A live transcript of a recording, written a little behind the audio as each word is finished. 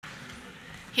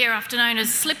Hereafter known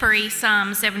as Slippery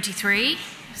Psalm 73.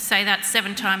 Say that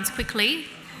 7 times quickly.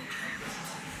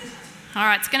 All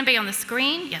right, it's going to be on the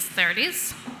screen. Yes, there it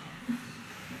is.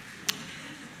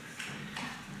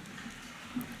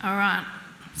 All right,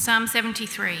 Psalm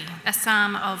 73, a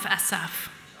psalm of Asaph.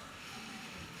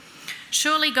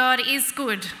 Surely God is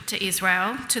good to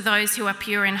Israel, to those who are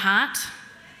pure in heart.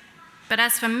 But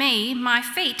as for me, my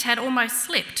feet had almost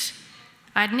slipped.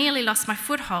 I had nearly lost my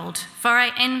foothold, for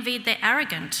I envied the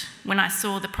arrogant when I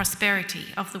saw the prosperity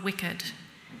of the wicked.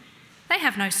 They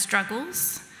have no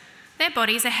struggles. Their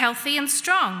bodies are healthy and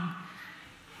strong.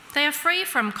 They are free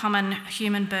from common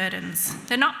human burdens.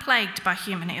 They're not plagued by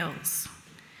human ills.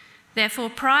 Therefore,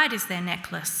 pride is their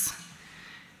necklace.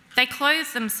 They clothe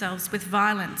themselves with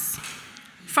violence.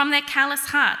 From their callous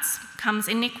hearts comes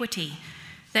iniquity.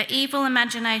 Their evil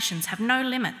imaginations have no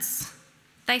limits.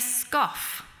 They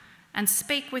scoff and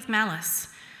speak with malice.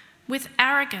 With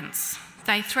arrogance,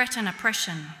 they threaten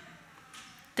oppression.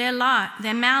 Their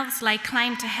mouths lay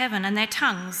claim to heaven, and their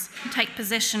tongues take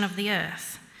possession of the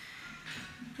earth.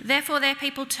 Therefore their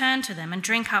people turn to them and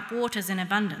drink up waters in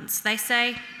abundance. They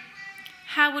say,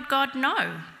 "How would God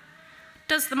know?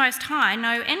 Does the Most High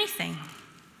know anything?"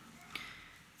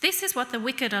 This is what the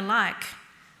wicked are like.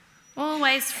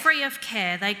 Always free of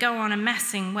care, they go on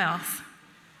amassing wealth.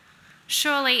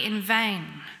 Surely in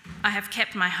vain I have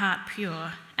kept my heart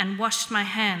pure and washed my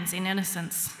hands in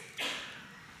innocence.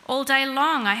 All day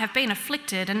long I have been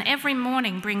afflicted, and every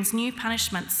morning brings new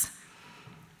punishments.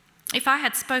 If I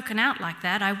had spoken out like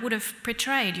that, I would have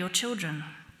betrayed your children.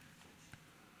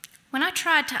 When I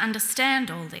tried to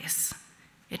understand all this,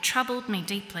 it troubled me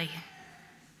deeply,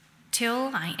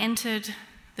 till I entered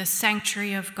the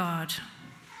sanctuary of God.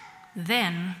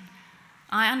 Then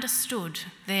I understood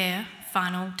their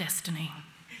final destiny.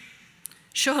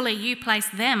 Surely you place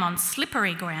them on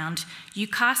slippery ground, you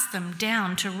cast them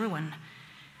down to ruin.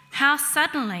 How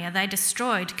suddenly are they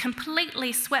destroyed,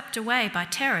 completely swept away by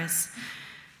terrors.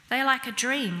 They are like a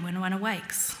dream when one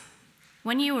awakes.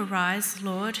 When you arise,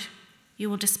 Lord, you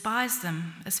will despise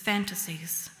them as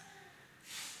fantasies.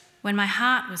 When my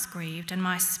heart was grieved and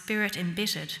my spirit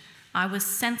embittered, I was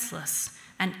senseless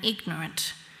and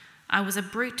ignorant. I was a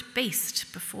brute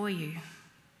beast before you.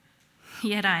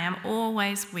 Yet I am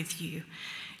always with you.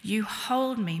 You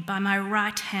hold me by my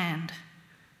right hand.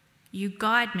 You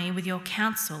guide me with your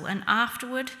counsel, and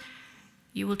afterward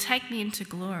you will take me into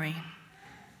glory.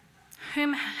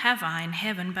 Whom have I in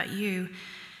heaven but you?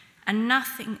 And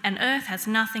earth has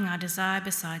nothing I desire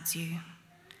besides you.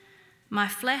 My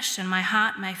flesh and my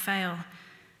heart may fail,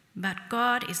 but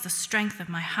God is the strength of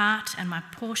my heart and my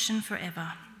portion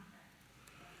forever.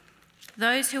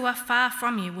 Those who are far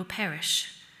from you will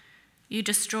perish. You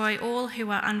destroy all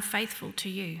who are unfaithful to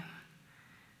you.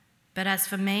 But as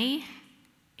for me,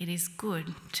 it is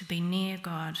good to be near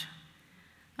God.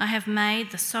 I have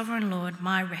made the sovereign Lord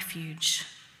my refuge.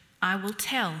 I will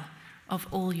tell of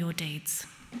all your deeds.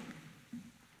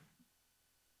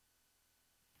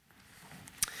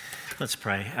 Let's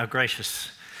pray. Our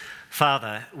gracious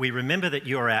Father, we remember that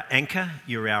you're our anchor,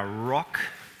 you're our rock,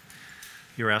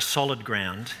 you're our solid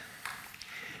ground,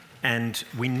 and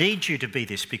we need you to be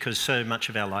this because so much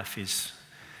of our life is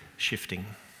shifting,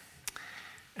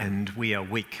 and we are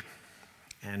weak,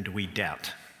 and we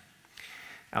doubt.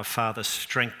 Our Father,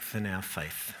 strengthen our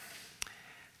faith.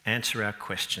 Answer our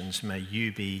questions. May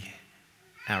you be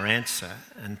our answer,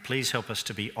 and please help us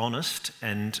to be honest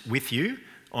and with you,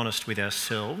 honest with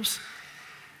ourselves.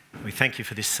 We thank you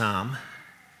for this psalm.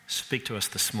 Speak to us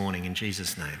this morning in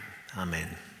Jesus' name.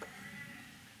 Amen.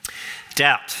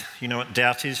 Doubt. You know what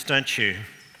doubt is, don't you?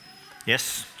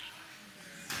 Yes?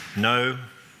 No?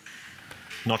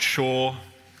 Not sure?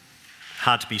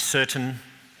 Hard to be certain?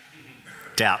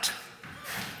 Doubt.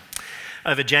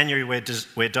 Over January,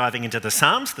 we're diving into the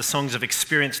Psalms, the songs of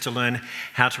experience, to learn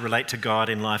how to relate to God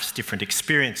in life's different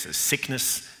experiences: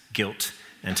 sickness, guilt,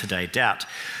 and today, doubt.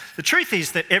 The truth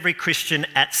is that every Christian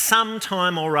at some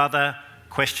time or other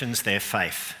questions their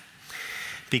faith,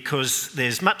 because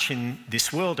there's much in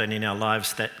this world and in our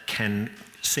lives that can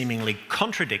seemingly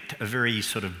contradict a very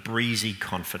sort of breezy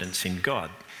confidence in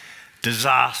God.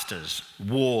 Disasters,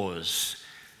 wars,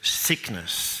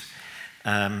 sickness,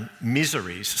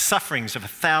 miseries, sufferings of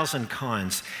 1,000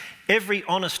 kinds. Every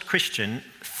honest Christian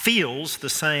feels the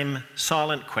same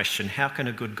silent question: how can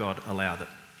a good God allow that?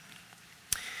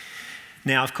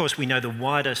 Now, of course, we know the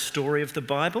wider story of the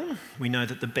Bible. We know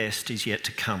that the best is yet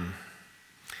to come.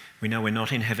 We know we're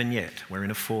not in heaven yet. We're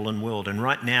in a fallen world. And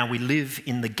right now we live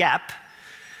in the gap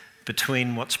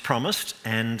between what's promised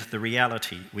and the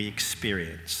reality we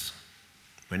experience.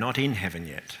 We're not in heaven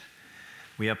yet.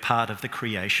 We are part of the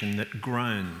creation that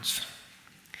groans.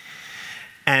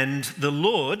 And the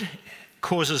Lord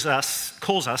calls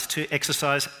us to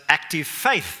exercise active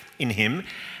faith in him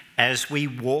as we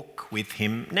walk with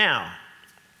him now.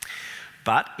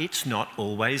 But it's not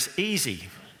always easy.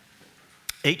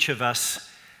 Each of us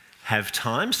have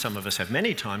times, some of us have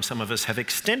many times, some of us have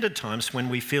extended times when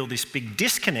we feel this big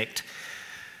disconnect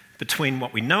between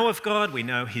what we know of God, we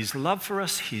know his love for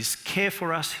us, his care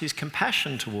for us, his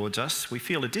compassion towards us. We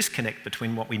feel a disconnect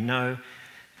between what we know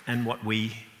and what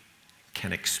we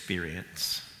can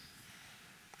experience,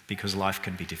 because life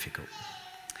can be difficult.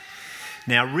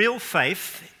 Now, real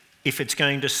faith, if it's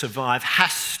going to survive,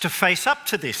 has to face up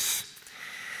to this.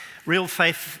 Real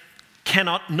faith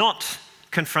cannot not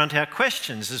confront our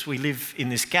questions as we live in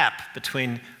this gap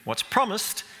between what's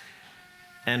promised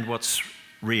and what's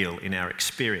real in our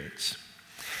experience.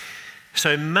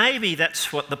 So maybe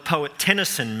that's what the poet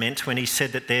Tennyson meant when he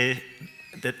said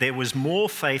that there was more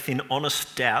faith in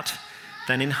honest doubt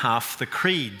than in half the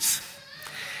creeds.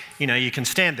 You know, you can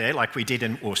stand there like we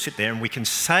did or sit there and we can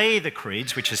say the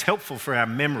creeds, which is helpful for our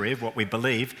memory of what we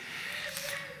believe,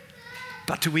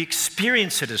 but do we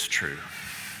experience it as true?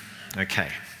 Okay.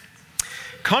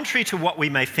 Contrary to what we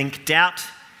may think, doubt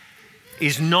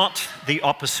is not the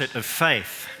opposite of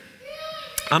faith.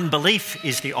 Unbelief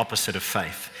is the opposite of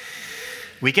faith.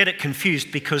 We get it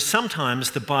confused because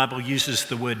sometimes the Bible uses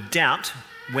the word doubt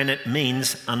when it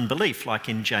means unbelief, like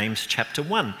in James chapter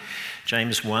 1.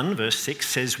 James 1 verse 6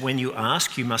 says, "When you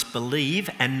ask, you must believe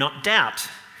and not doubt,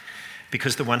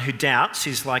 because the one who doubts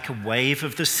is like a wave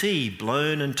of the sea,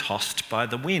 blown and tossed by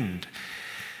the wind."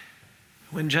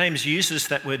 When James uses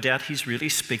that word doubt, he's really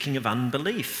speaking of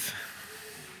unbelief.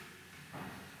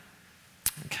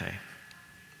 Okay.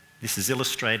 This is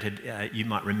illustrated, you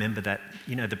might remember that,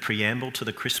 the preamble to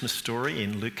the Christmas story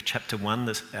in Luke chapter 1,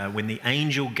 when the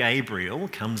angel Gabriel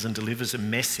comes and delivers a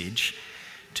message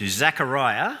to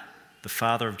Zechariah, the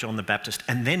father of John the Baptist,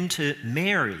 and then to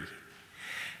Mary.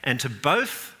 And to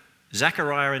both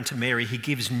Zechariah and to Mary, he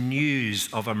gives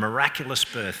news of a miraculous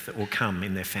birth that will come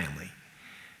in their family,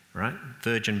 right?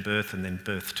 Virgin birth and then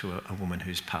birth to a woman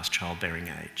who's past childbearing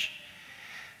age.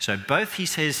 So both, he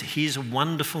says, here's a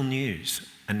wonderful news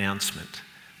announcement,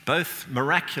 both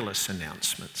miraculous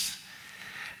announcements.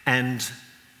 And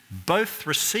both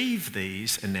receive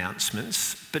these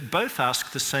announcements, but both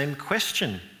ask the same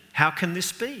question: how can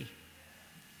this be?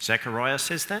 Zechariah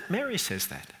says that, Mary says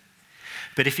that.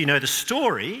 But if you know the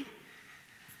story,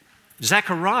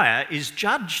 Zechariah is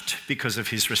judged because of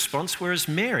his response, whereas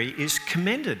Mary is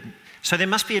commended. So there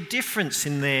must be a difference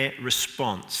in their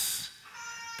response.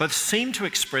 Both seem to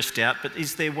express doubt, but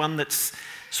is there one that's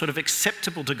sort of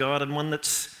acceptable to God and one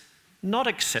that's not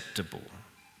acceptable?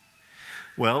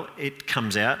 Well, it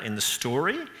comes out in the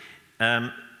story,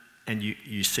 and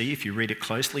you see, if you read it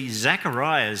closely,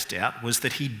 Zechariah's doubt was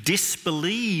that he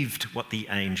disbelieved what the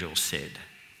angel said.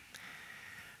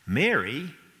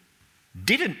 Mary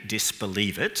didn't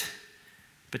disbelieve it,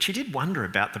 but she did wonder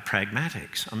about the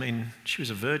pragmatics. I mean, she was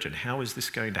a virgin. How is this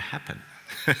going to happen?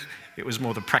 It was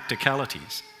more the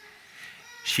practicalities.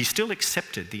 She still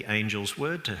accepted the angel's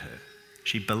word to her.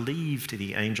 She believed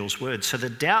the angel's word. So the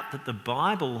doubt that the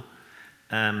Bible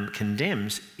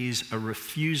condemns is a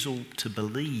refusal to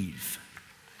believe.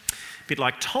 A bit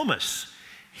like Thomas,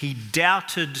 he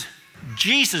doubted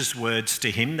Jesus' words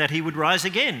to him that he would rise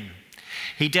again.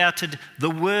 He doubted the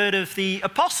word of the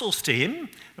apostles to him,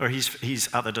 or his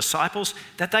other disciples,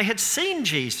 that they had seen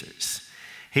Jesus.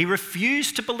 He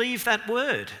refused to believe that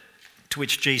word, to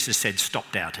which Jesus said,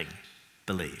 "Stop doubting,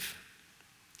 believe."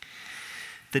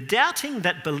 The doubting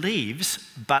that believes,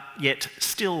 but yet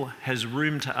still has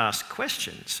room to ask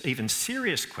questions, even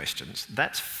serious questions,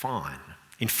 that's fine.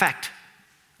 In fact,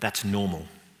 that's normal.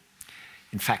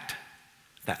 In fact,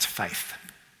 that's faith.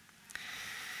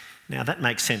 Now that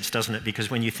makes sense, doesn't it? Because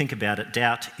when you think about it,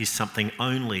 doubt is something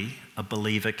only a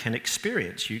believer can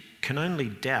experience. You can only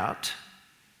doubt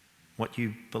what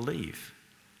you believe,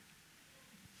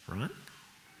 right?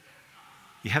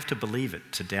 You have to believe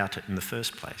it to doubt it in the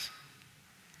first place.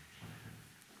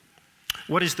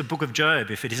 What is the book of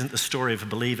Job if it isn't the story of a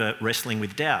believer wrestling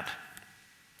with doubt?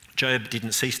 Job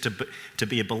didn't cease to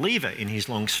be a believer in his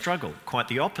long struggle, quite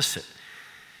the opposite.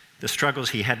 The struggles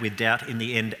he had with doubt in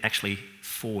the end actually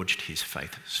forged his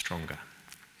faith stronger.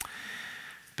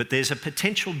 But there's a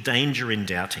potential danger in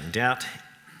doubting. Doubt,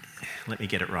 let me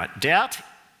get it right. Doubt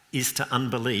is to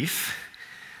unbelief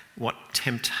what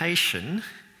temptation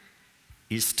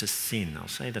is to sin. I'll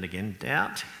say that again.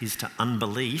 Doubt is to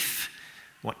unbelief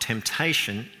what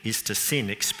temptation is to sin.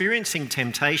 Experiencing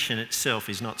temptation itself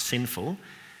is not sinful,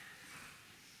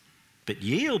 but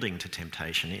yielding to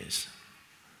temptation is.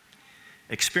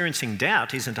 Experiencing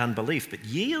doubt isn't unbelief, but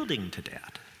yielding to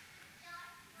doubt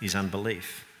is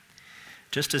unbelief.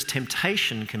 Just as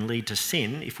temptation can lead to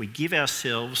sin if we give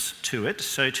ourselves to it,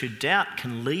 so too doubt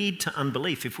can lead to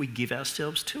unbelief if we give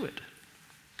ourselves to it.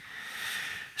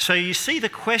 So you see the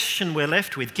question we're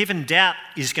left with, given doubt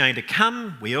is going to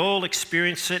come, we all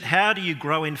experience it, how do you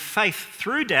grow in faith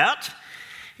through doubt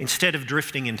instead of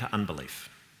drifting into unbelief?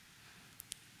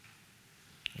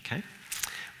 Okay?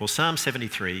 Well, Psalm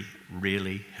 73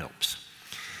 really helps.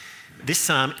 This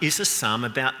psalm is a psalm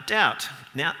about doubt.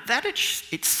 Now, that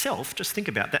itself, just think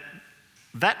about that,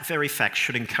 that very fact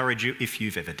should encourage you if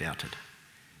you've ever doubted.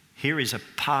 Here is a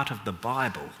part of the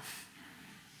Bible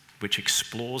which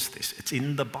explores this. It's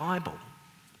in the Bible.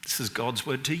 This is God's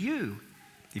word to you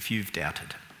if you've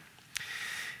doubted.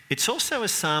 It's also a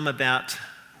psalm about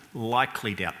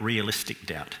likely doubt, realistic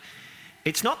doubt.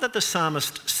 It's not that the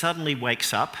psalmist suddenly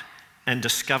wakes up and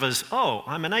discovers, oh,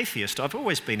 I'm an atheist. I've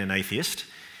always been an atheist.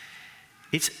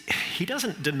 He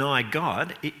doesn't deny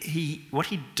God. What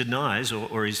he denies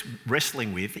or is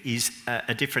wrestling with is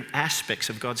a different aspects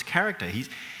of God's character.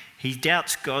 He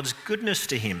doubts God's goodness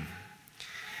to him.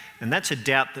 And that's a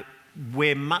doubt that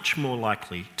we're much more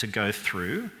likely to go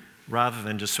through rather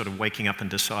than just sort of waking up and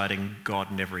deciding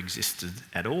God never existed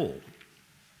at all.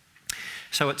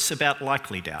 So it's about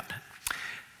likely doubt.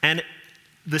 And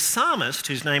the psalmist,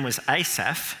 whose name was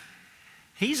Asaph,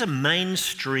 he's a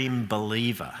mainstream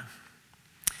believer.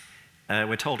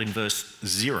 We're told in verse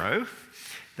 0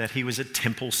 that he was a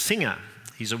temple singer.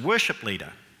 He's a worship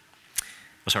leader.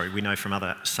 We know from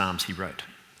other psalms he wrote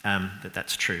that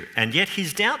that's true. And yet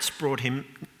his doubts brought him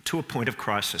to a point of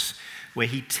crisis where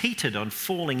he teetered on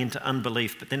falling into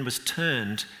unbelief, but then was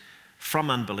turned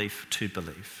from unbelief to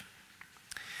belief.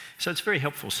 So it's a very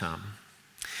helpful psalm.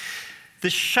 The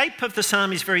shape of the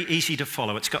psalm is very easy to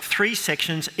follow. It's got 3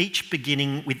 sections, each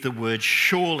beginning with the word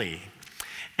surely.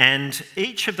 And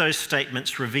each of those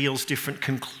statements reveals different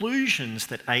conclusions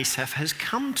that Asaph has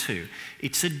come to.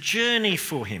 It's a journey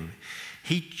for him.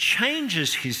 He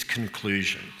changes his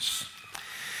conclusions.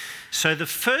 So the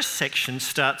first section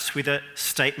starts with a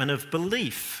statement of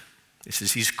belief. This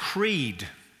is his creed.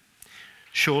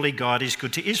 Surely God is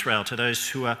good to Israel, to those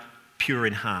who are pure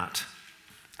in heart.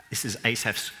 This is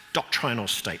Asaph's doctrinal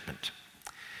statement.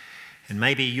 And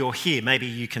maybe you're here, maybe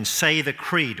you can say the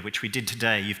creed, which we did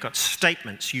today. You've got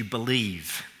statements you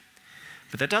believe.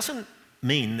 But that doesn't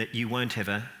mean that you won't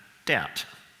ever doubt.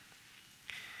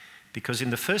 Because in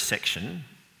the first section,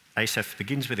 Asaph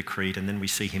begins with a creed and then we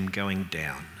see him going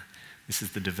down. This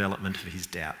is the development of his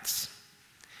doubts.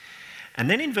 And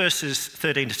then in verses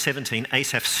 13 to 17,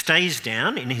 Asaph stays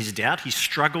down in his doubt. He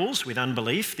struggles with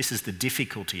unbelief. This is the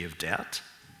difficulty of doubt.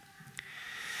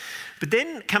 But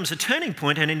then comes a turning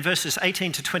point, and in verses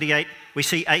 18 to 28, we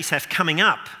see Asaph coming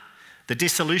up, the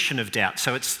dissolution of doubt.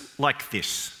 So it's like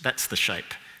this. That's the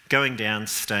shape. Going down,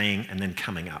 staying, and then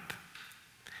coming up.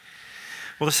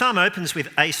 Well, the psalm opens with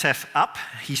Asaph up.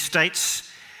 He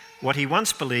states what he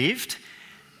once believed,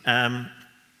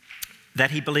 that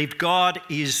he believed God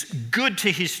is good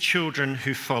to his children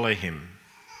who follow him.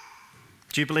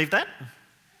 Do you believe that?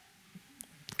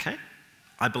 Okay.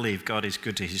 I believe God is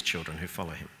good to his children who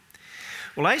follow him.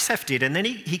 Well, Asaph did, and then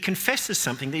he confesses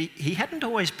something, that he hadn't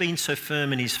always been so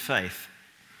firm in his faith.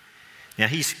 Now,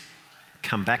 he's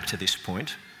come back to this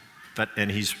point, and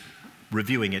he's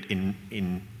reviewing it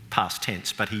in past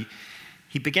tense, but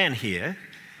he began here.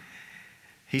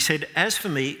 He said, "As for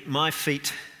me, my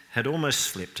feet had almost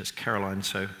slipped," as Caroline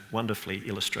so wonderfully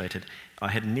illustrated. "I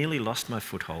had nearly lost my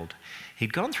foothold."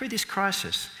 He'd gone through this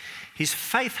crisis. His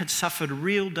faith had suffered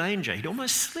real danger. He'd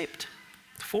almost slipped,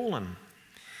 fallen.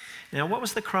 Now, what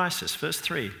was the crisis? Verse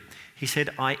 3, he said,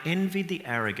 "I envied the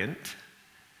arrogant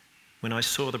when I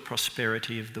saw the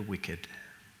prosperity of the wicked."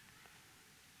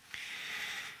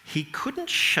 He couldn't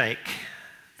shake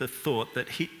the thought that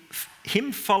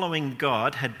him following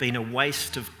God had been a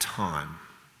waste of time.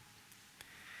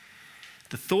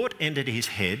 The thought entered his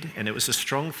head, and it was a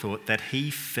strong thought, that he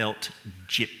felt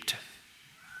gypped,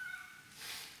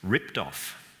 ripped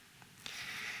off.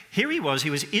 Here he was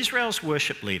Israel's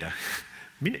worship leader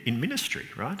in ministry,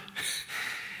 right?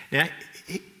 Now,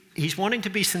 he's wanting to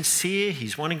be sincere,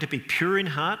 he's wanting to be pure in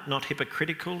heart, not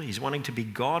hypocritical, he's wanting to be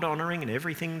God-honouring in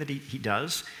everything that he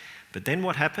does. But then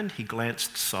what happened? He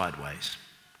glanced sideways.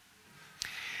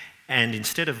 And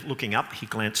instead of looking up, he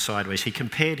glanced sideways. He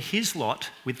compared his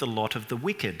lot with the lot of the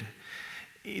wicked.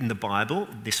 In the Bible,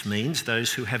 this means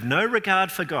those who have no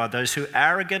regard for God, those who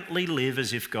arrogantly live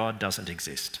as if God doesn't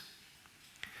exist.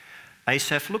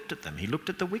 Asaph looked at them. He looked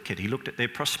at the wicked. He looked at their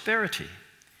prosperity.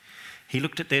 He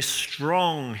looked at their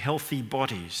strong, healthy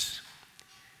bodies.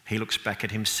 He looks back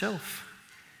at himself.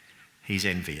 He's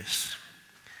envious.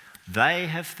 They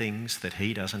have things that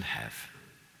he doesn't have.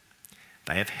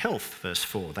 They have health, verse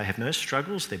 4. They have no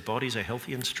struggles. Their bodies are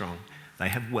healthy and strong. They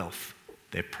have wealth.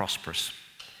 They're prosperous.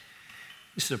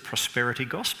 This is a prosperity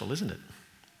gospel, isn't it?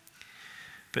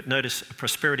 But notice, a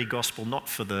prosperity gospel not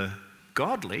for the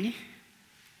godly,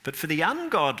 but for the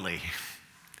ungodly.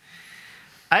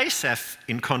 Asaph,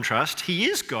 in contrast, he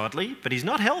is godly, but he's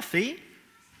not healthy,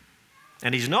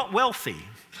 and he's not wealthy.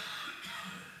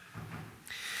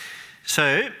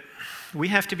 So, we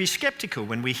have to be skeptical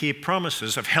when we hear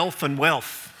promises of health and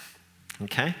wealth,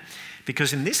 okay?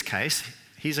 Because in this case,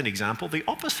 here's an example, the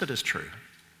opposite is true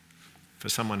for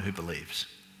someone who believes.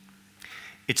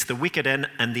 It's the wicked and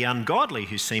the ungodly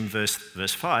who seem, verse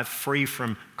 5, free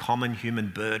from common human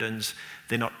burdens.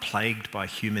 They're not plagued by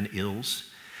human ills.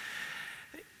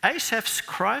 Asaph's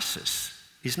crisis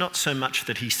is not so much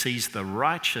that he sees the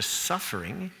righteous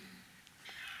suffering,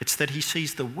 it's that he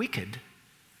sees the wicked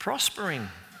prospering.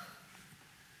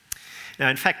 Now,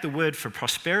 in fact, the word for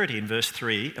prosperity in verse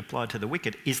 3 applied to the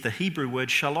wicked is the Hebrew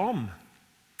word shalom.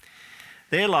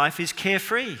 Their life is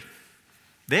carefree.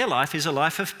 Their life is a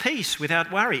life of peace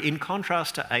without worry, in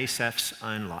contrast to Asaph's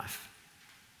own life.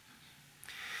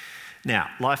 Now,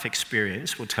 life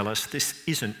experience will tell us this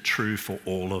isn't true for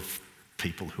all of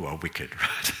people who are wicked,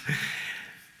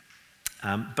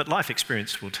 right? But life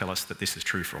experience will tell us that this is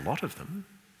true for a lot of them.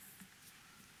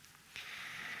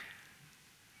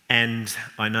 And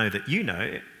I know that you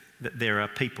know that there are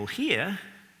people here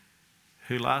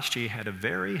who last year had a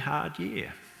very hard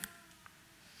year.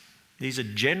 These are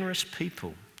generous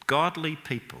people, godly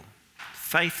people,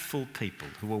 faithful people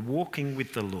who are walking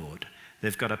with the Lord.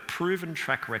 They've got a proven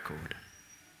track record.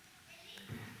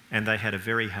 And they had a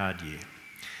very hard year.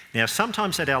 Now,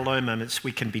 sometimes at our low moments,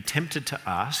 we can be tempted to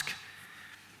ask,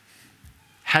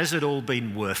 has it all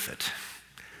been worth it?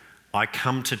 I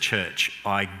come to church,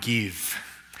 I give.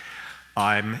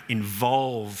 I'm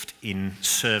involved in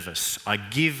service. I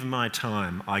give my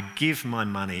time. I give my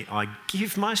money. I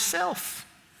give myself.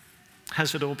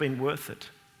 Has it all been worth it?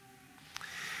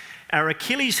 Our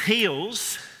Achilles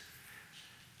heels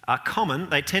are common.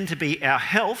 They tend to be our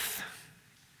health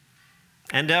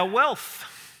and our wealth.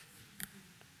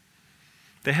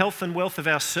 The health and wealth of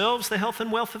ourselves, the health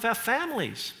and wealth of our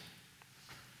families.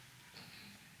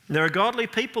 There are godly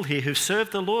people here who've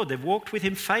served the Lord. They've walked with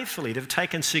him faithfully. They've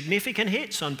taken significant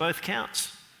hits on both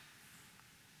counts.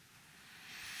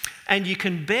 And you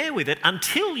can bear with it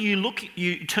until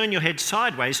you turn your head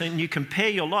sideways and you compare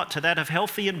your lot to that of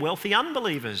healthy and wealthy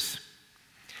unbelievers.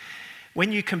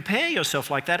 When you compare yourself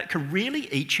like that, it can really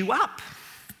eat you up.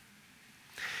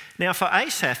 Now, for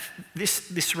Asaph,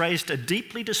 this raised a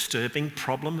deeply disturbing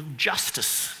problem of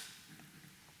justice.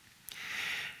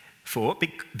 For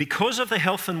because of the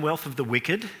health and wealth of the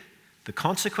wicked, the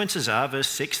consequences are, verse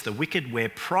 6, the wicked wear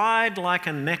pride like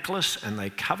a necklace and they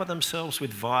cover themselves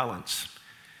with violence.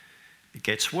 It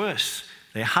gets worse.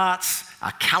 Their hearts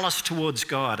are callous towards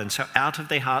God, and so out of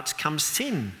their hearts comes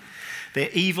sin. Their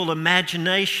evil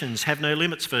imaginations have no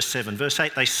limits, verse 7. Verse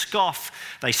 8, they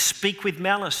scoff, they speak with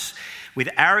malice. With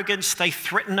arrogance, they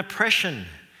threaten oppression.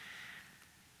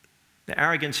 Their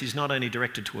arrogance is not only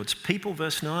directed towards people,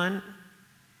 verse 9,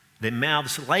 their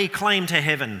mouths lay claim to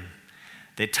heaven.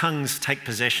 Their tongues take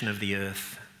possession of the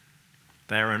earth.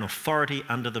 They are an authority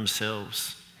unto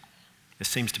themselves. There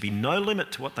seems to be no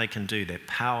limit to what they can do. Their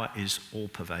power is all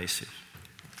pervasive.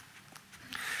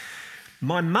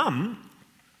 My mum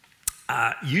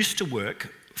used to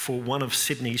work for one of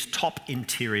Sydney's top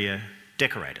interior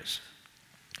decorators.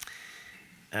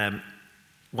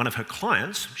 One of her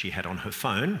clients, she had on her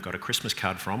phone, got a Christmas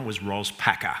card from, was Ros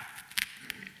Packer,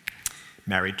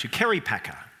 married to Kerry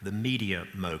Packer, the media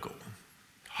mogul.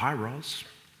 Hi, Ros.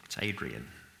 It's Adrian.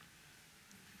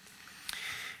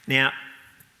 Now,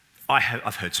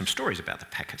 I've heard some stories about the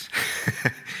Packers.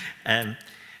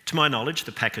 To my knowledge,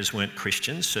 the Packers weren't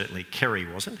Christians. Certainly Kerry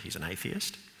wasn't. He's an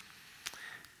atheist.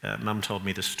 Mum told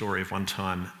me the story of one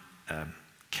time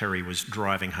Kerry was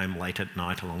driving home late at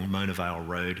night along Mona Vale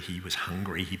Road. He was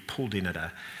hungry. He pulled in at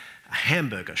a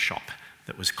hamburger shop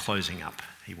that was closing up.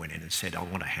 He went in and said, I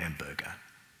want a hamburger.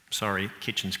 Sorry,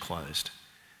 kitchen's closed.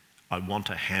 I want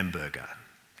a hamburger.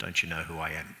 Don't you know who I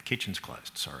am? Kitchen's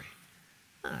closed, sorry.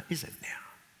 Is it now?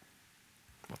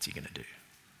 What's he going to do?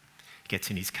 He gets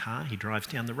in his car, he drives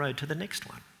down the road to the next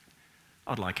one.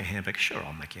 I'd like a hamburger. Sure,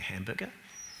 I'll make you a hamburger.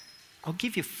 I'll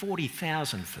give you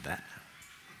 $40,000 for that.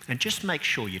 And just make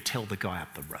sure you tell the guy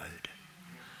up the road.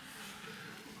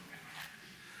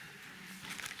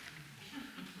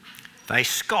 They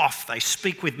scoff, they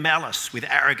speak with malice, with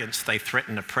arrogance, they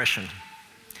threaten oppression.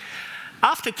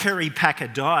 After Kerry Packer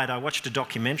died, I watched a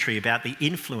documentary about the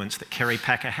influence that Kerry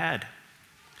Packer had.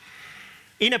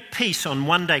 In a piece on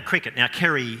one-day cricket, now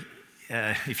Kerry,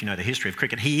 if you know the history of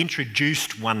cricket, he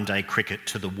introduced one-day cricket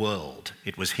to the world.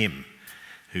 It was him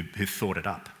who thought it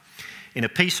up. In a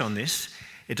piece on this,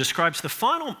 it describes the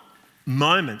final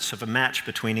moments of a match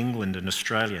between England and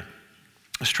Australia.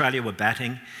 Australia were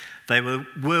batting. They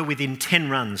were within 10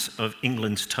 runs of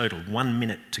England's total, 1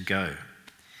 minute to go.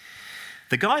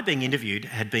 The guy being interviewed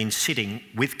had been sitting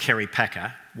with Kerry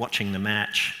Packer watching the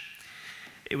match.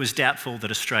 It was doubtful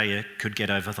that Australia could get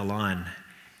over the line.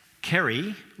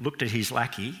 Kerry looked at his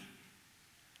lackey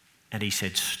and he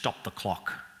said, "Stop the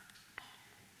clock."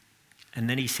 And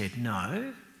then he said,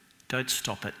 "No, don't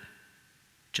stop it,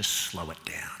 just slow it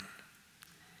down."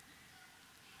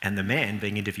 And the man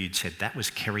being interviewed said, "That was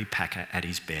Kerry Packer at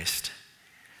his best."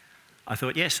 I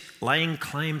thought, yes, laying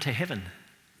claim to heaven,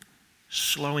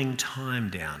 slowing time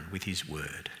down with his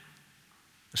word.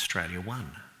 Australia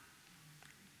won.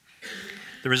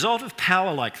 The result of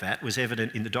power like that was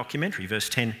evident in the documentary. Verse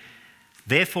 10,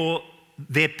 "Therefore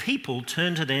their people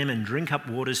turn to them and drink up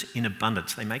waters in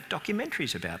abundance." They make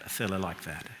documentaries about a fellow like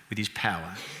that with his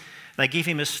power. They give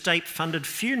him a state-funded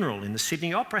funeral in the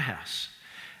Sydney Opera House.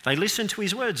 They listen to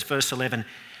his words. Verse 11,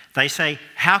 they say,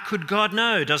 "How could God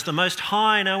know? Does the Most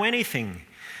High know anything?"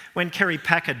 When Kerry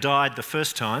Packer died the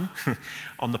first time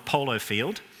on the polo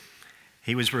field,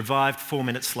 he was revived 4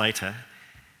 minutes later,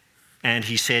 and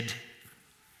he said,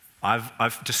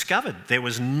 I've discovered there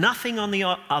was nothing on the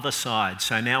other side,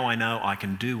 so now I know I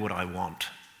can do what I want.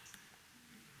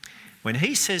 When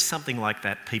he says something like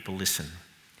that, people listen.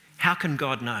 How can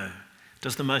God know?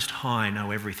 Does the Most High know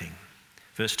everything?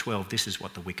 Verse 12, this is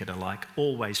what the wicked are like,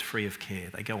 always free of care.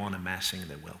 They go on amassing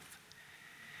their wealth.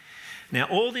 Now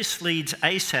all this leads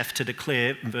Asaph to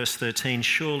declare in verse 13,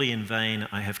 "Surely in vain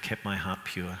I have kept my heart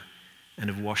pure and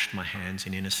have washed my hands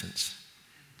in innocence."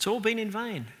 It's all been in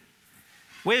vain.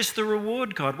 Where's the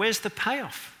reward, God? Where's the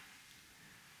payoff?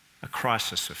 A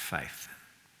crisis of faith.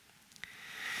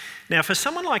 Now, for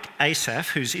someone like Asaph,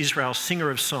 who's Israel's singer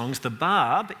of songs, the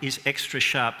barb is extra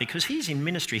sharp because he's in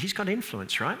ministry. He's got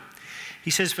influence, right? He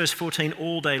says, verse 14,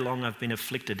 "All day long I've been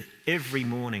afflicted. Every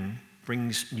morning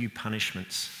brings new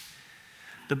punishments."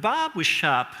 The barb was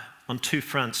sharp on two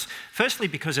fronts. Firstly,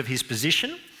 because of his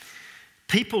position.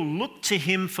 People looked to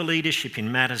him for leadership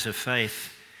in matters of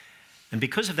faith. And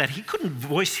because of that, he couldn't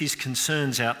voice his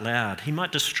concerns out loud. He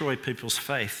might destroy people's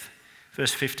faith.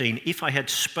 Verse 15, "If I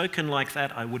had spoken like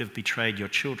that, I would have betrayed your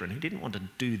children." He didn't want to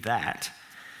do that.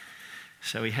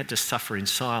 So he had to suffer in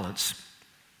silence.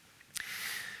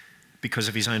 Because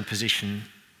of his own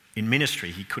position in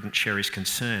ministry, he couldn't share his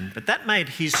concern. But that made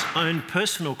his own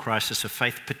personal crisis of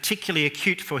faith particularly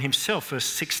acute for himself. Verse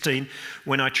 16,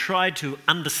 "When I tried to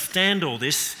understand all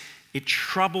this, it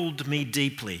troubled me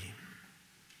deeply."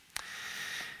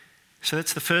 So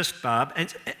that's the first barb.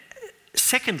 And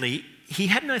secondly, he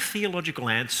had no theological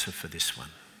answer for this one.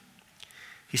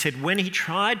 He said when he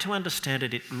tried to understand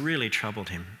it, it really troubled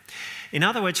him. In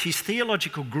other words, his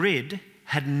theological grid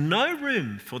had no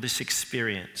room for this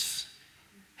experience.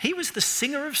 He was the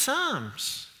singer of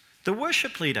Psalms, the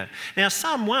worship leader. Now,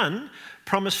 Psalm 1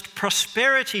 promised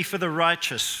prosperity for the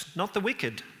righteous, not the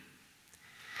wicked.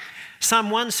 Psalm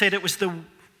 1 said it was the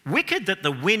wicked that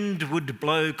the wind would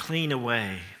blow clean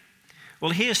away.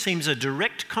 Well, here seems a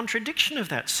direct contradiction of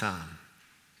that psalm.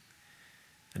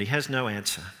 And he has no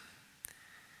answer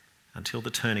until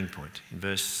the turning point in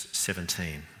verse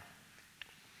 17.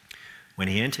 When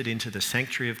he entered into the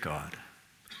sanctuary of God,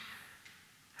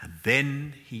 and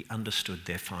then he understood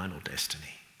their final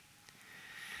destiny.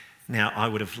 Now, I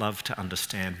would have loved to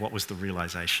understand what was the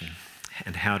realization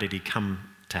and how did he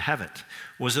come to have it.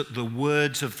 Was it the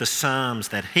words of the Psalms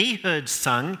that he heard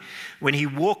sung when he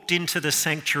walked into the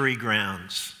sanctuary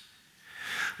grounds?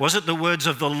 Was it the words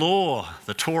of the law,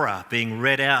 the Torah, being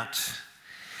read out?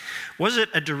 Was it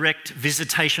a direct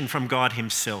visitation from God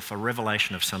himself, a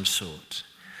revelation of some sort?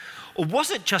 Or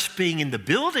was it just being in the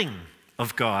building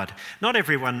of God? Not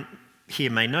everyone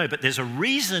here may know, but there's a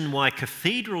reason why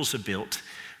cathedrals are built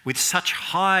with such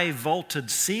high vaulted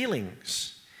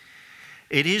ceilings.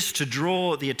 It is to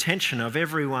draw the attention of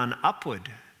everyone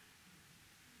upward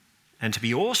and to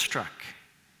be awestruck,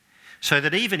 so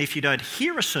that even if you don't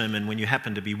hear a sermon when you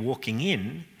happen to be walking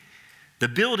in, the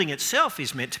building itself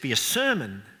is meant to be a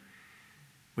sermon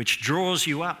which draws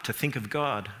you up to think of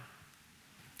God.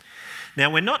 Now,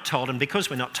 we're not told, and because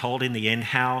we're not told in the end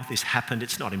how this happened,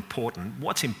 it's not important.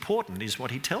 What's important is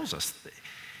what he tells us.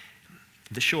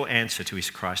 The sure answer to his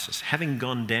crisis. Having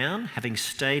gone down, having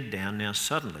stayed down, now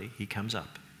suddenly he comes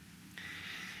up.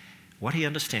 What he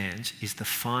understands is the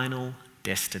final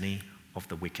destiny of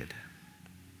the wicked.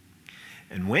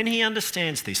 And when he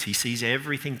understands this, he sees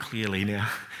everything clearly now.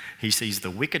 He sees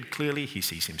the wicked clearly, he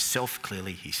sees himself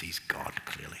clearly, he sees God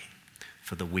clearly.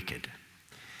 For the wicked,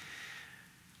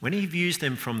 when he views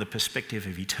them from the perspective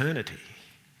of eternity,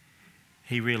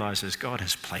 he realises God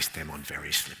has placed them on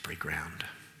very slippery ground.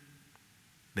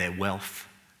 Their wealth,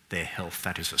 their health,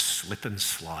 that is a slip and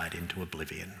slide into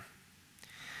oblivion.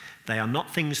 They are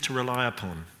not things to rely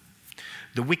upon.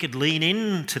 The wicked lean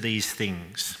into these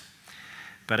things,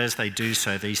 but as they do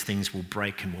so, these things will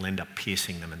break and will end up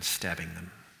piercing them and stabbing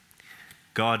them.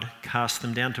 God casts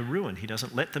them down to ruin. He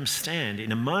doesn't let them stand.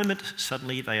 In a moment,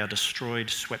 suddenly they are destroyed,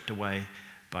 swept away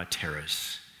by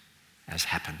terrors, as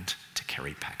happened to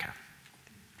Kerry Packer.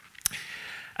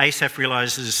 Asaph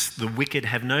realises the wicked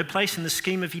have no place in the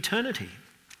scheme of eternity.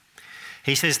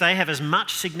 He says they have as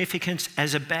much significance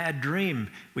as a bad dream,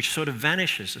 which sort of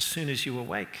vanishes as soon as you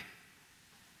awake.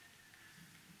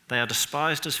 They are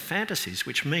despised as fantasies,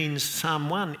 which means Psalm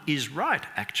 1 is right,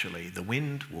 actually. The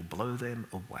wind will blow them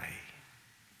away.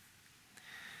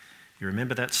 You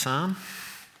remember that psalm?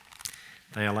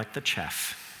 They are like the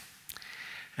chaff.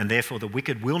 And therefore the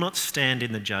wicked will not stand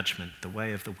in the judgment. The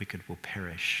way of the wicked will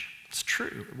perish. It's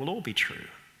true. It will all be true.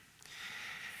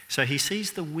 So he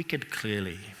sees the wicked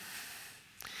clearly.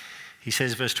 He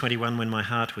says, verse 21, when my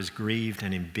heart was grieved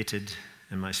and embittered,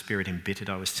 and my spirit embittered,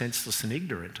 I was senseless and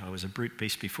ignorant. I was a brute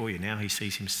beast before you. Now he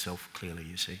sees himself clearly,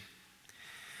 you see.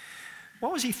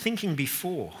 What was he thinking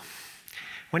before?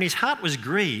 When his heart was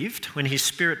grieved, when his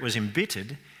spirit was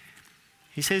embittered,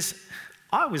 he says,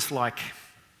 I was like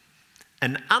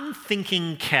an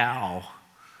unthinking cow,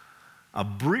 a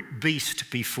brute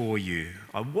beast before you.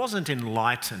 I wasn't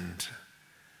enlightened.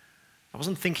 I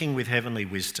wasn't thinking with heavenly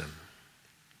wisdom.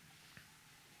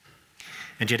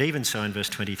 And yet even so in verse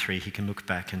 23, he can look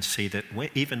back and see that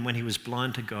even when he was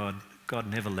blind to God, God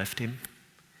never left him.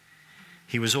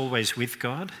 He was always with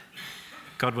God.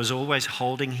 God was always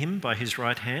holding him by his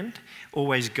right hand,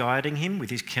 always guiding him with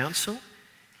his counsel.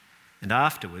 And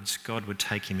afterwards, God would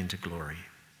take him into glory.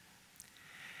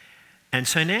 And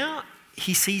so now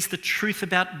he sees the truth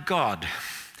about God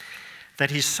that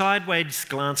his sideways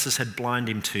glances had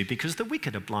blinded him to, because the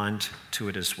wicked are blind to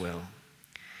it as well.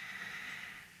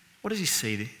 What does he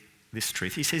see, this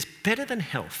truth? He says, better than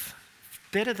health,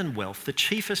 better than wealth, the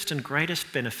chiefest and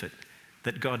greatest benefit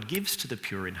that God gives to the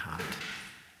pure in heart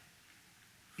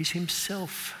is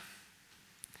himself.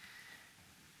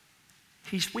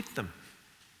 He's with them.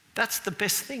 That's the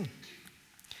best thing.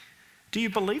 Do you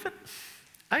believe it?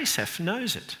 Asaph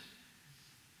knows it.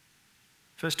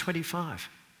 Verse 25,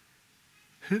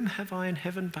 whom have I in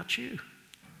heaven but you?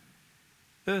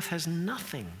 Earth has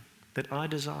nothing that I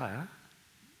desire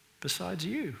besides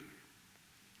you.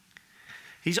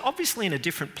 He's obviously in a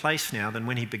different place now than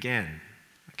when he began,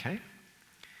 okay?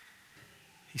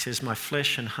 He says, my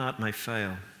flesh and heart may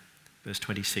fail, verse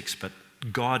 26, but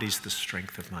God is the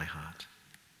strength of my heart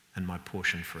and my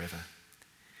portion forever.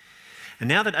 And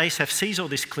now that Asaph sees all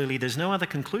this clearly, there's no other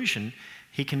conclusion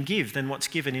he can give than what's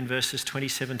given in verses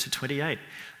 27 to 28.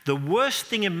 The worst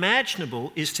thing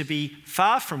imaginable is to be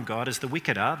far from God as the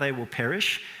wicked are. They will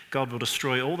perish. God will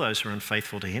destroy all those who are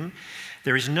unfaithful to him.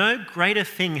 There is no greater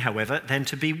thing, however, than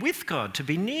to be with God, to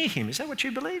be near him. Is that what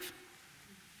you believe?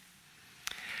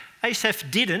 Asaph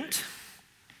didn't,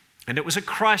 and it was a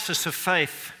crisis of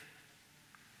faith.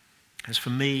 As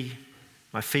for me,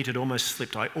 my feet had almost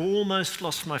slipped. I almost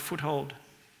lost my foothold.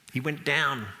 He went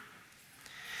down.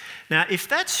 Now, if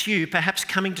that's you, perhaps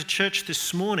coming to church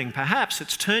this morning, perhaps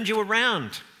it's turned you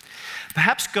around.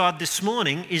 Perhaps God this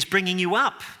morning is bringing you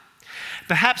up.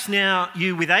 Perhaps now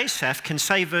you, with Asaph, can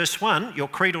say verse 1, your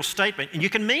creedal statement, and you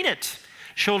can mean it.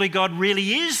 Surely God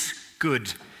really is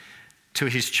good to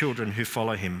his children who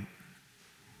follow him.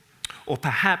 Or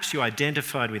perhaps you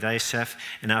identified with Asaph,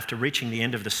 and after reaching the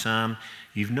end of the psalm,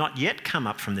 you've not yet come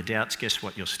up from the doubts. Guess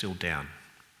what? You're still down.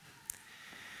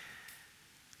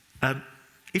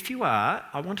 If you are,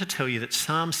 I want to tell you that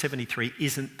Psalm 73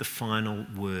 isn't the final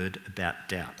word about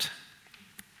doubt.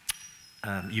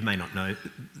 You may not know,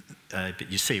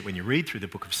 but you see it when you read through the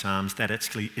book of Psalms, that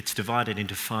actually it's divided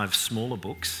into 5 smaller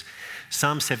books.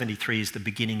 Psalm 73 is the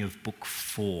beginning of book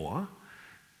 4,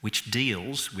 which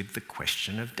deals with the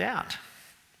question of doubt.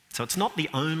 So it's not the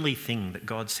only thing that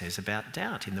God says about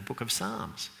doubt in the book of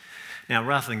Psalms. Now,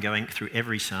 rather than going through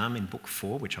every psalm in book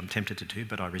 4, which I'm tempted to do,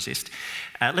 but I resist,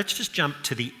 let's just jump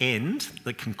to the end,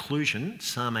 the conclusion,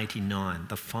 Psalm 89,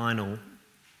 the final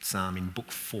psalm in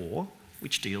book 4,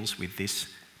 which deals with this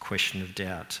question of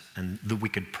doubt and the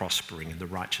wicked prospering and the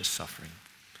righteous suffering.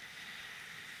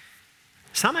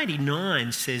 Psalm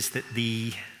 89 says that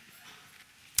the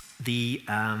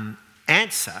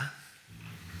answer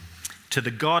to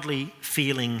the godly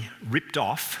feeling ripped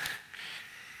off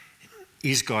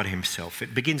is God himself.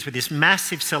 It begins with this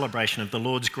massive celebration of the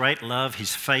Lord's great love,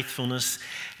 his faithfulness,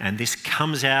 and this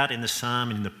comes out in the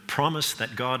psalm in the promise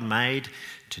that God made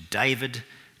to David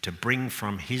to bring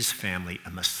from his family a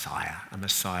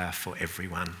Messiah for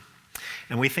everyone.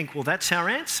 And we think, well, that's our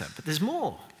answer, but there's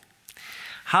more.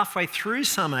 Halfway through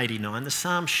Psalm 89, the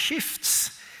psalm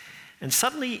shifts, and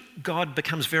suddenly God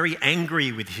becomes very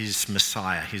angry with his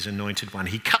Messiah, his anointed one.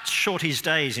 He cuts short his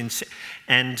days,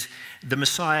 and the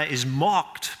Messiah is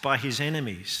mocked by his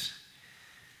enemies.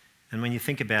 And when you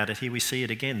think about it, here we see it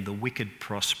again, the wicked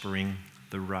prospering,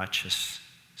 the righteous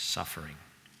suffering.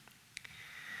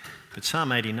 But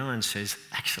Psalm 89 says,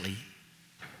 actually,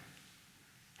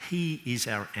 he is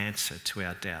our answer to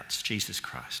our doubts, Jesus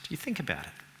Christ. You think about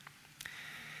it.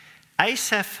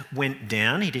 Asaph went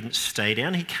down, he didn't stay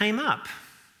down, he came up.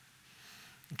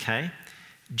 Okay?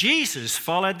 Jesus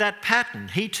followed that pattern.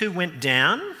 He too went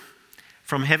down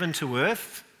from heaven to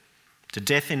earth, to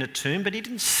death in a tomb, but he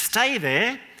didn't stay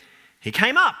there. He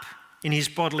came up in his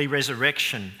bodily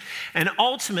resurrection. And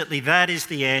ultimately, that is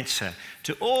the answer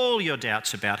to all your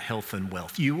doubts about health and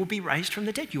wealth. You will be raised from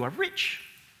the dead. You are rich.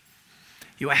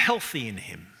 You are healthy in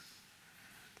him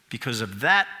because of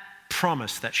that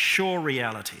promise, that sure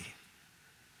reality.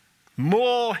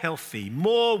 More healthy,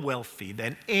 more wealthy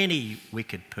than any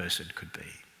wicked person could be.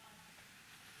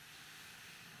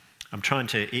 I'm trying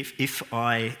to, if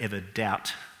I ever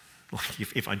doubt,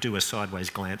 if I do a sideways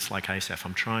glance like Asaph,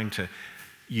 I'm trying to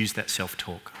use that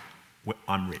self-talk.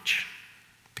 I'm rich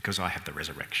because I have the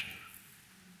resurrection.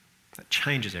 That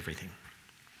changes everything.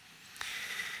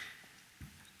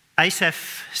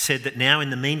 Asaph said that now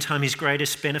in the meantime his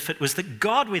greatest benefit was that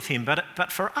God with him,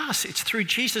 but for us it's through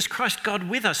Jesus Christ, God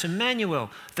with us,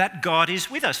 Emmanuel, that God is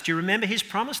with us. Do you remember his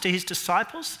promise to his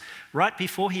disciples right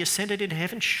before he ascended into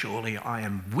heaven? Surely I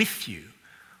am with you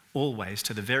always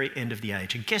to the very end of the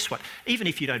age. And guess what? Even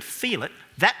if you don't feel it,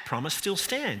 that promise still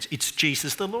stands. It's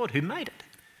Jesus the Lord who made it.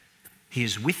 He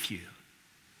is with you.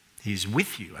 He is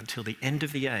with you until the end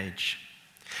of the age.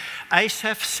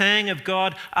 Asaph sang of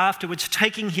God afterwards,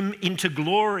 taking him into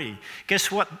glory.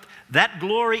 Guess what? That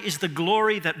glory is the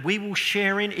glory that we will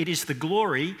share in. It is the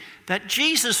glory that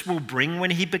Jesus will bring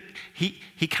when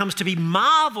he comes to be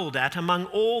marveled at among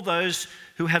all those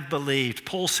who have believed.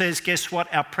 Paul says, guess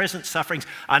what? Our present sufferings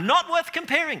are not worth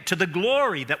comparing to the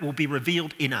glory that will be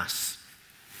revealed in us.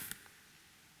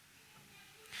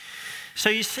 So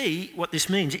you see what this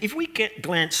means. If we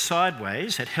glance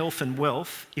sideways at health and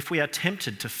wealth, if we are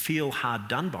tempted to feel hard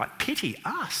done by, pity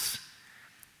us.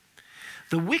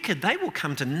 The wicked, they will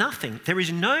come to nothing. There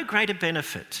is no greater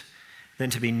benefit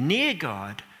than to be near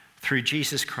God through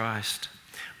Jesus Christ.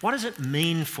 What does it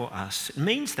mean for us? It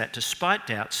means that despite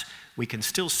doubts, we can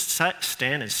still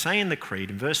stand and say in the Creed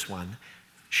in verse 1,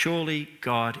 surely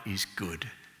God is good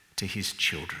to his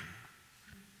children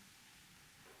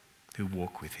who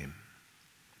walk with him.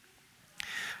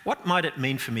 What might it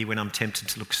mean for me when I'm tempted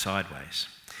to look sideways?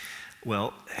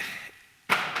 Well,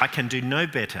 I can do no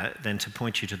better than to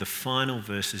point you to the final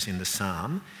verses in the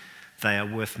psalm. They are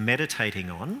worth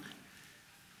meditating on.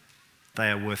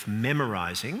 They are worth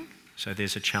memorising. So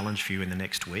there's a challenge for you in the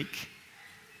next week.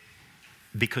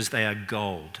 Because they are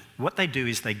gold. What they do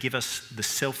is they give us the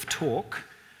self-talk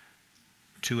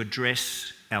to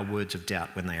address our words of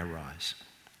doubt when they arise.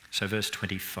 So verse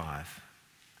 25.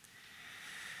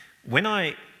 When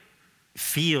I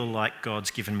feel like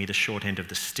God's given me the short end of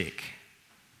the stick,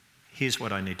 here's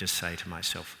what I need to say to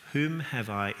myself. Whom have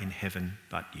I in heaven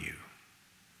but you?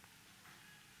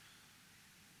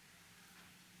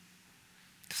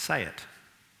 Say it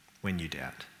when you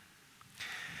doubt.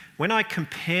 When I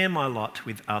compare my lot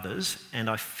with others and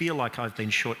I feel like I've been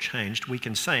shortchanged, we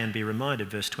can say and be reminded,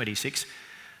 verse 26,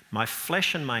 my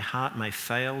flesh and my heart may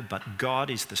fail, but God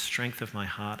is the strength of my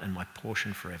heart and my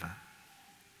portion forever.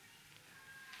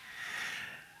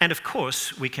 And of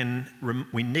course, we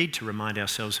need to remind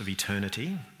ourselves of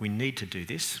eternity. We need to do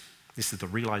this. This is the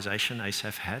realization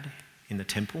Asaph had in the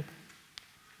temple.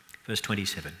 Verse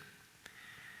 27.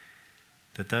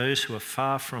 That those who are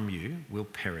far from you will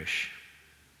perish.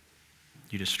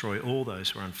 You destroy all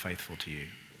those who are unfaithful to you.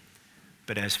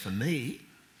 But as for me,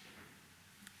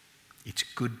 it's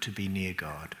good to be near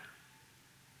God.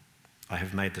 I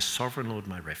have made the sovereign Lord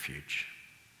my refuge.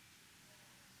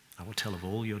 I will tell of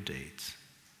all your deeds.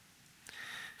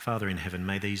 Father in heaven,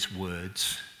 may these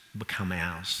words become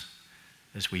ours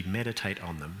as we meditate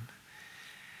on them.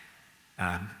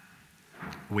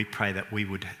 we pray that we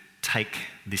would take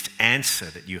this answer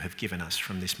that you have given us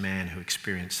from this man who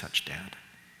experienced such doubt,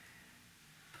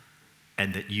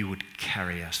 and that you would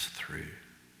carry us through.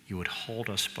 You would hold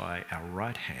us by our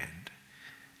right hand,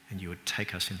 and you would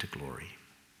take us into glory.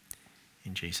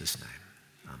 In Jesus' name,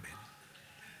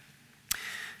 amen.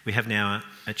 We have now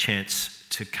a chance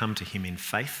to come to him in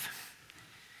faith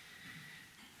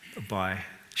by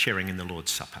sharing in the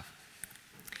Lord's Supper.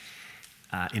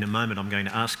 In a moment, I'm going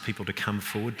to ask people to come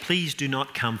forward. Please do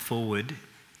not come forward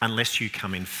unless you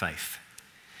come in faith.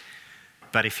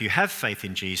 But if you have faith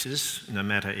in Jesus, no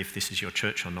matter if this is your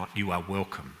church or not, you are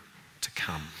welcome to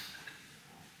come.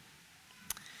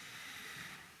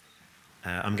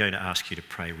 I'm going to ask you to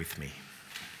pray with me.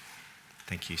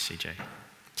 Thank you, CJ.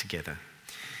 Together.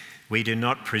 We do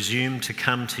not presume to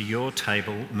come to your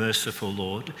table, merciful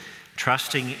Lord,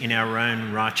 trusting in our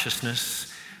own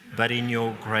righteousness, but in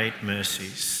your great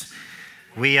mercies.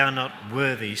 We are not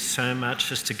worthy so much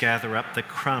as to gather up the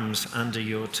crumbs under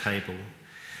your table,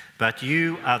 but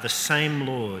you are the same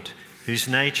Lord whose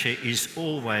nature is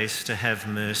always to have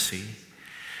mercy.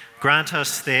 Grant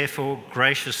us, therefore,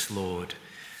 gracious Lord,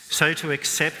 so to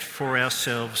accept for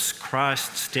ourselves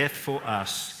Christ's death for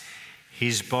us,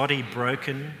 his body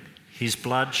broken, his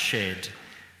blood shed,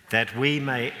 that we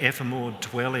may evermore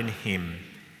dwell in him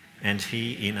and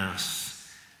he in us.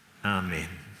 Amen.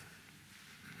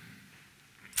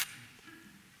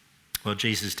 Well,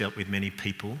 Jesus dealt with many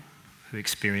people who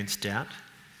experienced doubt.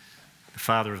 The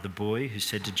father of the boy who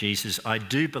said to Jesus, "I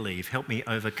do believe, help me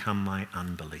overcome my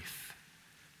unbelief."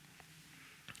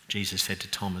 Jesus said to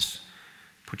Thomas,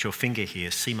 "Put your finger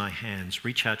here, see my hands,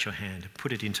 reach out your hand,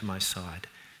 put it into my side.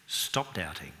 Stop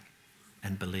doubting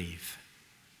and believe."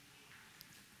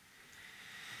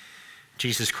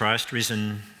 Jesus Christ,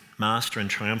 risen Master and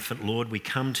triumphant Lord, we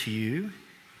come to you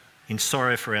in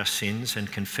sorrow for our sins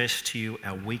and confess to you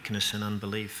our weakness and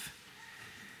unbelief.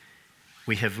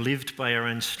 We have lived by our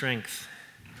own strength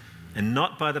and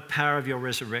not by the power of your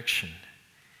resurrection.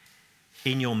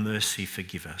 In your mercy,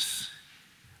 forgive us.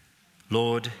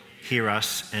 Lord, hear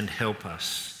us and help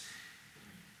us.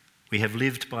 We have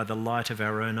lived by the light of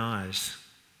our own eyes,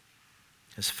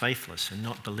 as faithless and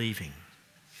not believing.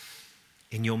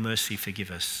 In your mercy, forgive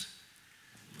us.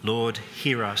 Lord,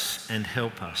 hear us and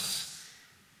help us.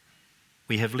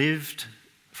 We have lived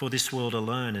for this world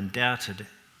alone and doubted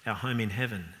our home in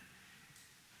heaven.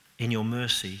 In your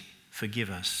mercy,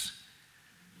 forgive us.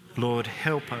 Lord,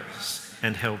 help us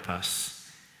and help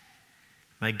us.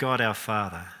 May God our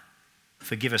Father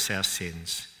forgive us our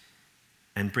sins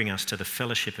and bring us to the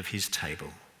fellowship of his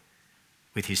table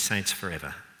with his saints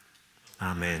forever.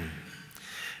 Amen.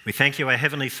 We thank you, our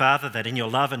Heavenly Father, that in your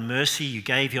love and mercy you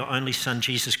gave your only Son,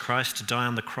 Jesus Christ, to die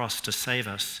on the cross to save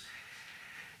us.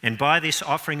 And by this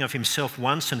offering of himself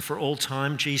once and for all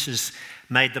time, Jesus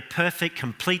made the perfect,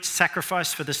 complete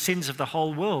sacrifice for the sins of the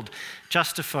whole world,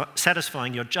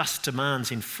 satisfying your just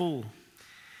demands in full.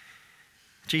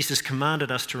 Jesus commanded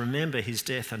us to remember his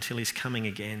death until his coming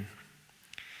again.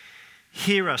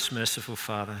 Hear us, merciful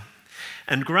Father,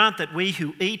 and grant that we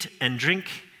who eat and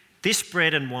drink this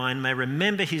bread and wine may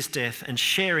remember his death and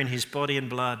share in his body and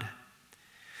blood.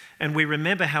 And we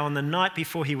remember how on the night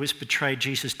before he was betrayed,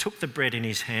 Jesus took the bread in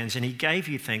his hands and he gave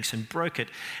you thanks and broke it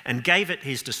and gave it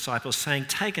his disciples, saying,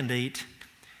 "Take and eat.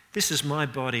 This is my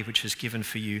body which is given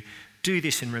for you. Do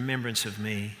this in remembrance of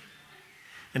me."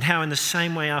 And how in the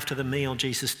same way after the meal,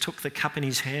 Jesus took the cup in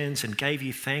his hands and gave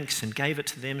you thanks and gave it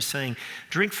to them, saying,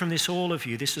 "Drink from this, all of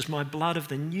you. This is my blood of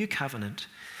the new covenant,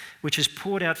 which is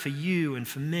poured out for you and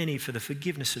for many for the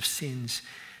forgiveness of sins.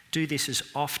 Do this as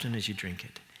often as you drink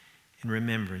it in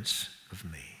remembrance of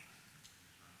me."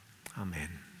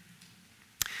 Amen.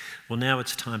 Well, now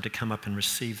it's time to come up and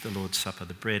receive the Lord's Supper,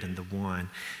 the bread and the wine.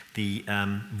 The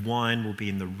wine will be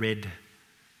in the red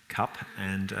cup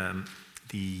and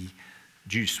the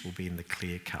juice will be in the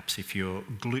clear cups. If you're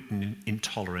gluten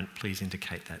intolerant, please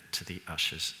indicate that to the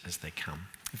ushers as they come.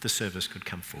 If the servers could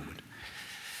come forward.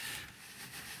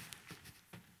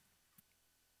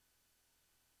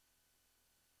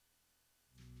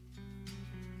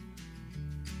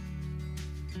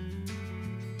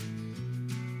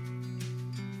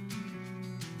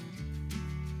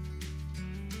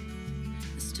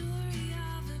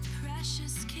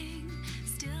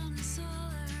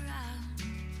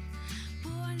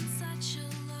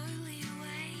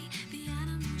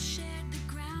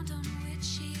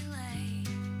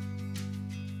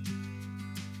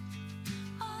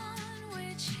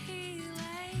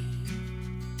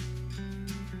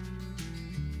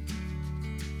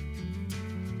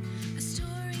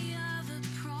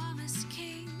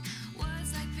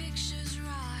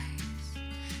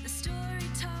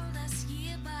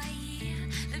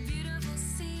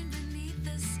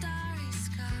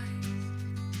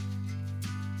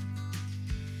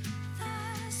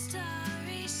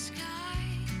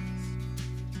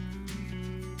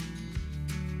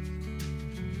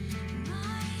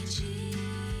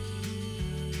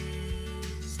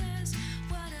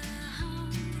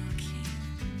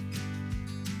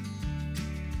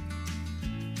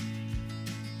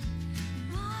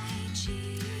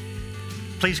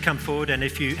 please come forward, and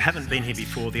if you haven't been here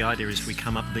before, the idea is we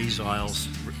come up these aisles,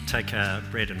 take our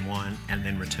bread and wine, and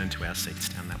then return to our seats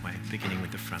down that way, beginning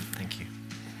with the front. Thank you.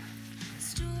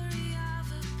 Story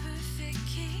of a perfect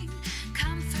king,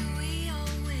 come through, we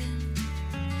all win.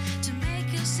 To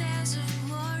make us heirs of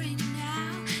glory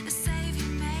now, the Savior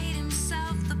made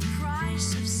himself the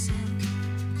price of sin.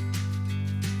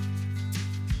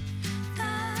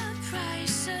 The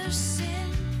price of sin.